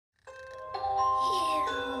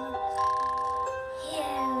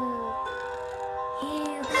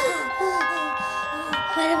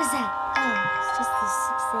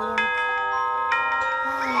saying?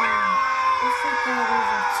 It's like there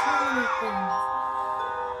are too many things.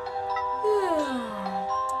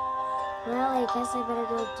 Well, I guess I better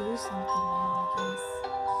go do something now, I guess.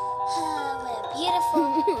 What a beautiful...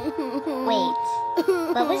 Wait,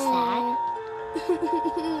 what was that?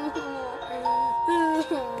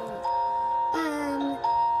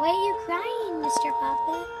 Why are you crying, Mr.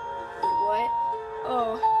 Puppet? What? Oh,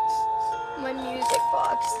 my music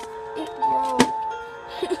box. It broke.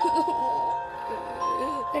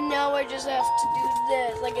 And now I just have to do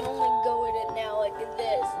this. I can only go in it now like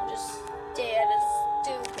this and just stand as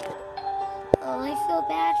stupid. Oh, I feel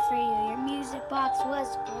bad for you. Your music box was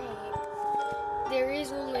great. There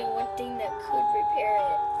is only one thing that could repair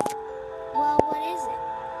it. Well, what is it?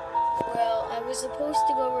 Well, I was supposed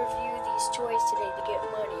to go review these toys today to get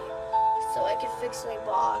money so I could fix my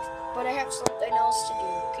box, but I have something else to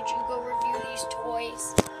do. Could you go review these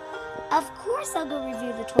toys? Of course I'll go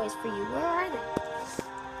review the toys for you. Where are they?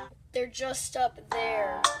 They're just up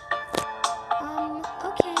there.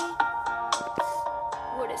 Okay.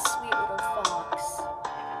 What a sweet little fox.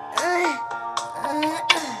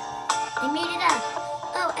 I made it up.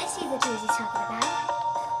 Oh, I see the toys he's talking about.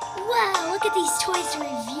 Wow, look at these toys to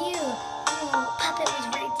review. Oh, Puppet was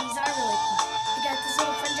right. These are really cool. We got this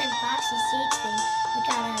little fun-time foxy stage thing. We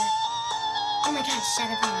got a... Oh my god, shut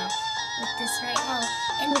up, Emma. With this right... Oh,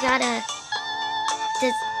 and we got a...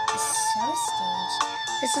 This... So stage.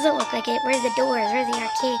 This doesn't look like it. Where's the doors? Where's the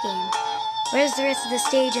arcade game? Where's the rest of the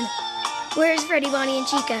stage? And where's Freddy, Bonnie, and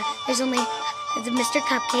Chica? There's Mr.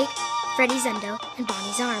 Cupcake, Freddy's endo, and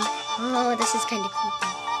Bonnie's arm. Oh, this is kind of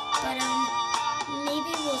creepy. But,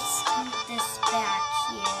 maybe we'll scoot this back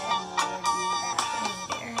here and we'll review that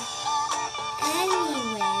later.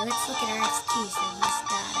 Anyway, let's look at our excuses.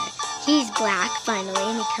 He's black, finally,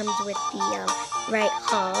 and he comes with the, right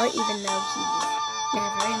hall, even though he's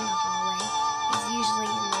never in the hallway. He's usually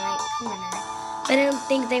in the right corner. But I don't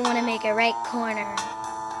think they want to make a right corner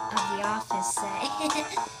of the office set.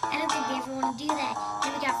 I don't think they ever want to do that.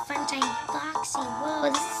 And we got Funtime Foxy. Whoa,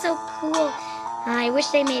 this is so cool. I wish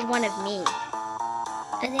they made one of me.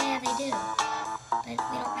 But yeah, they do. But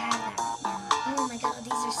we don't have that right now. Oh my god,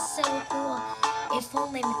 these are so cool. If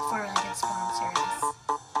only McFarlane could sponsor us.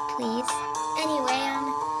 Please. Anyway,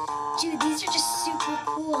 dude, these are just super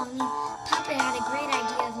cool. I mean, Papa had a great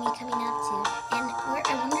idea of me coming up to. And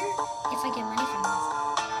I wonder if I get money from this.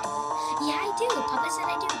 Yeah, I do. Papa said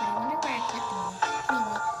I do, but I wonder where I got the money.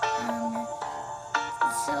 Anyway,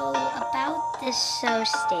 so about this show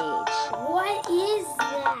stage. What is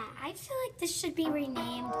that? I feel like this should be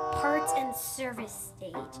renamed Parts and Service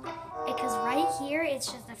Stage. Because right here, it's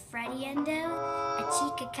just a Freddy endo, a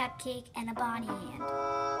Chica cupcake, and a Bonnie hand.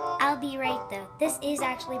 I'll be right, though. This is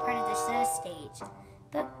actually part of the show stage.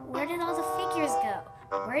 But where did all the figures go?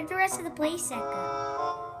 Where'd the rest of the playset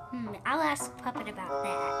go? I'll ask Puppet about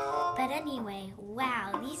that. But anyway,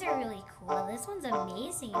 wow, these are really cool. This one's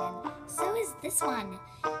amazing, and so is this one.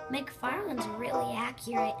 McFarlane's really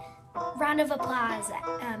accurate. Round of applause,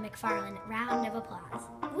 McFarlane. Round of applause.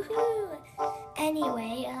 Woohoo!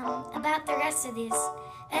 Anyway, about the rest of this,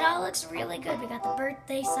 it all looks really good. We got the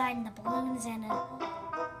birthday sign, the balloons, and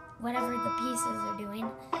whatever the pieces are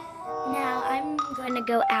doing. Now, I'm going to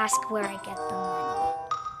go ask where I get the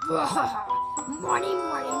money. Money.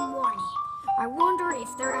 I wonder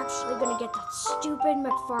if they're actually going to get that stupid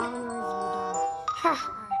McFarlane review done.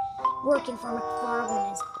 Working for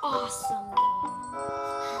McFarlane is awesome, though.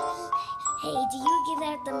 Hey, do you give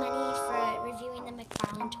out the money for reviewing the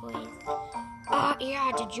McFarlane toys?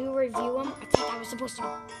 Yeah, did you review them? I thought that was supposed to be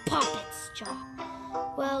Puppet's job.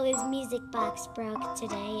 Well, his music box broke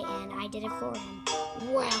today, and I did it for him.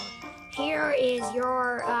 Well, here is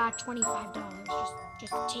your $25.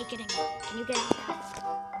 Just take it and go. Can you get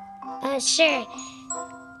out now? Sure.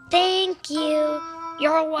 Thank you.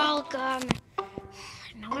 You're welcome.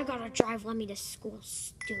 Now I gotta drive Lemmy to school,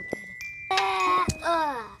 stupid.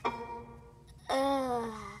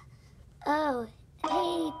 Oh,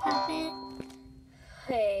 hey, Puppet.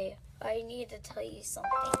 Hey, I need to tell you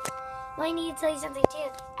something. Well, I need to tell you something,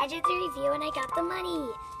 too. I did the review, and I got the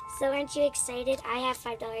money. So aren't you excited? I have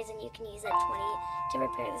 $5, and you can use that 20 to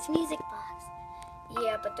repair this music box.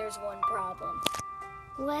 Yeah, but there's one problem.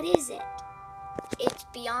 What is it? It's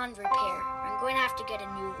beyond repair. I'm going to have to get a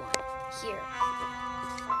new one. Here.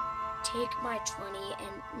 Take my 20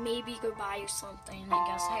 and maybe go buy you something. I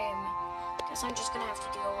guess I'm just going to have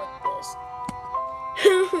to deal with this.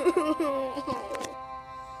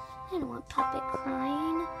 I don't want Puppet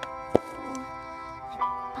crying.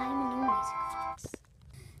 Buy him a new music box.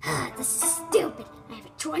 This is stupid. I have a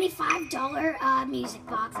 $25 music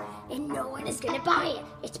box, and no one is gonna buy it.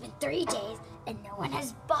 It's been 3 days, and no one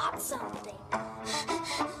has bought something.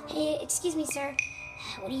 Hey, excuse me, sir.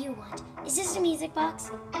 What do you want? Is this a music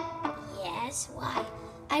box? Yes, why?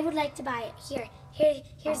 I would like to buy it.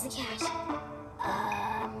 Here's the cash.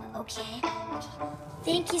 Okay.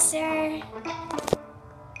 Thank you, sir.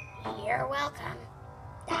 You're welcome.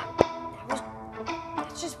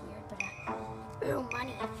 That's just weird, but, ooh,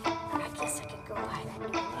 money. I guess I could go buy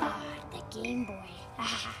that Game Boy.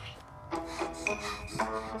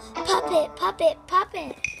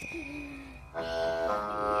 Puppet.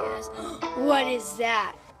 Yes. What is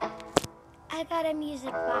that? I got a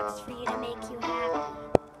music box for you to make you happy.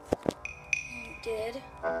 You did?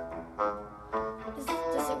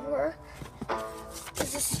 Does it work? I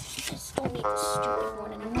just don't need the stupid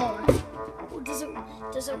one anymore.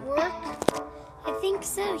 Does it work? I think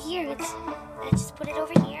so. Here, I just put it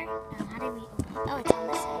over here. Now, how do we open it? Oh, it's on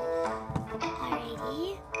this side.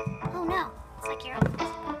 Alrighty. Oh no, it's like your other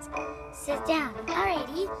music box. Sit down.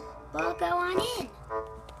 Alrighty, we'll go on in.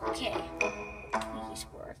 Okay. Please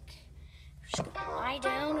work. We're just gonna lie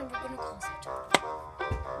down and we're gonna close it.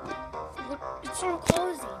 It's not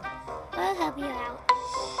closing. We'll help you out.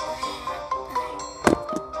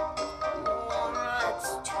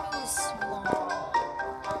 It's too small.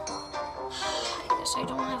 I guess I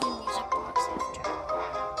don't have a music box after.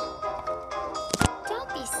 Don't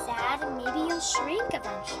be sad. Maybe you'll shrink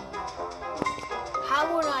eventually. How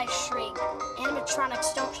would I shrink?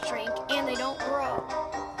 Animatronics don't shrink, and